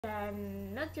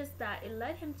And not just that, it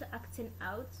led him to acting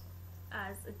out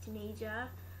as a teenager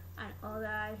and all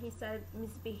that. He started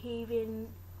misbehaving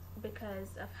because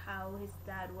of how his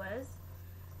dad was.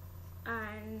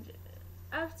 And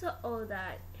after all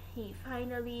that, he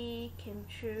finally came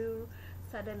through,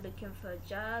 started looking for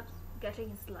jobs,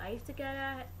 getting his life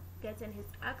together, getting his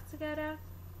act together.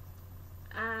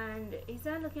 And he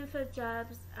started looking for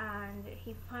jobs, and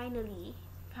he finally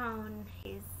found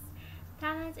his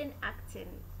talent in acting,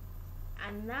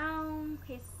 and now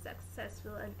he's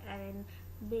successful and earning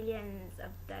millions of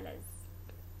dollars.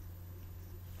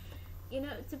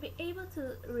 To be able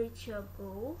to reach your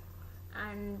goal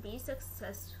and be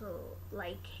successful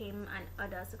like him and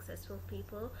other successful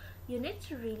people, you need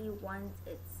to really want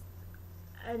it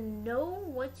and know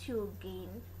what you'll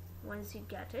gain once you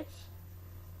get it.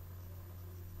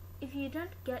 If you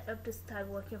don't get up to start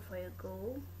working for your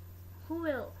goal, who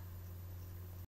will?